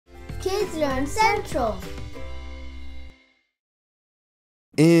Kids Learn Central.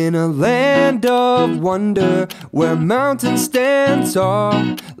 In a land of wonder, where mountains stand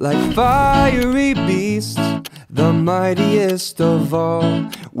tall like fiery beasts, the mightiest of all,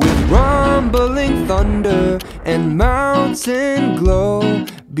 with rumbling thunder and mountain glow,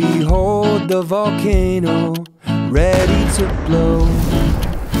 behold the volcano ready to blow.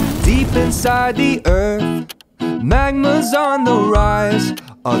 Deep inside the earth, magma's on the rise,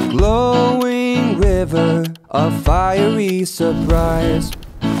 a glowing river, a fiery surprise.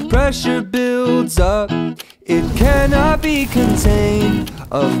 Pressure builds up, it cannot be contained.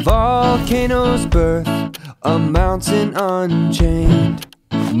 A volcano's birth, a mountain unchained.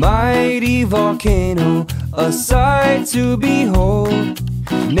 Mighty volcano, a sight to behold.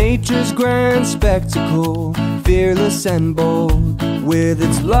 Nature's grand spectacle, fearless and bold. With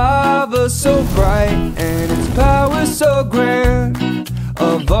its lava so bright and its power so grand,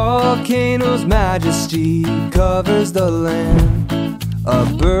 a volcano's majesty covers the land. A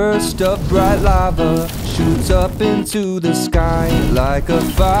burst of bright lava shoots up into the sky like a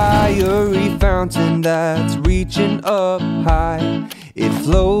fiery fountain that's reaching up high. It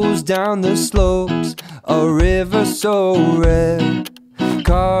flows down the slopes, a river so red,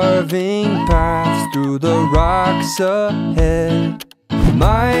 carving paths through the rocks ahead.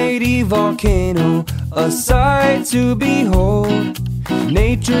 Mighty volcano, a sight to behold.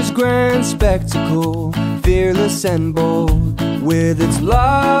 Nature's grand spectacle, fearless and bold. With its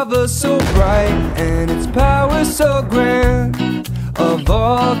lava so bright and its power so grand, a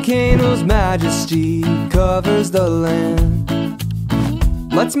volcano's majesty covers the land.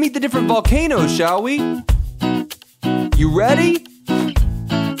 Let's meet the different volcanoes, shall we? You ready?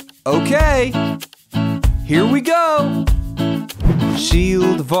 Okay, here we go!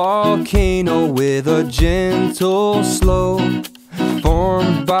 Shield volcano with a gentle slope,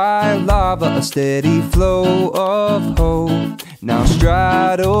 formed by lava, a steady flow of hope. Now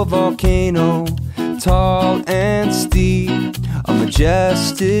stratovolcano, tall and steep, a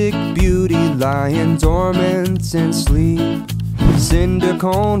majestic beauty lying dormant in sleep. Cinder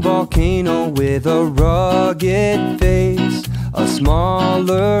cone volcano with a rugged face, a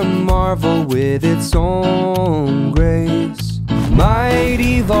smaller marvel with its own grace.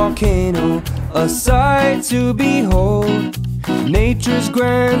 Mighty volcano, a sight to behold. Nature's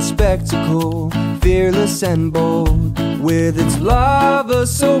grand spectacle, fearless and bold. With its lava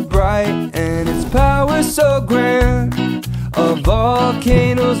so bright and its power so grand, a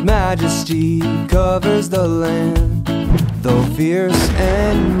volcano's majesty covers the land. Though fierce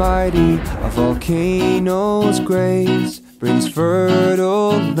and mighty, a volcano's grace brings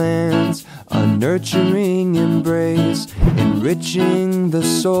fertile lands, a nurturing embrace, enriching the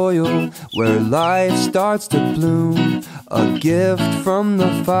soil where life starts to bloom. A gift from the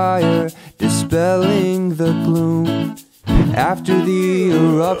fire, dispelling the gloom. After the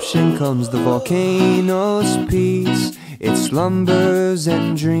eruption comes the volcano's peace. It slumbers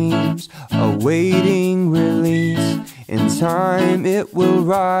and dreams, awaiting release. In time it will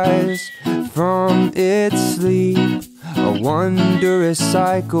rise from its sleep, a wondrous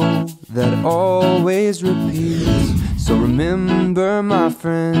cycle that always repeats. So remember, my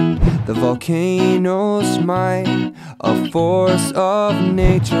friend, the volcano's might, a force of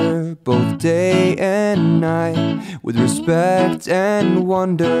nature, both day and night. With respect and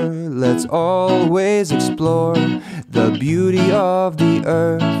wonder, let's always explore the beauty of the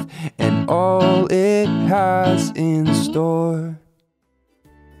earth and all it has in store.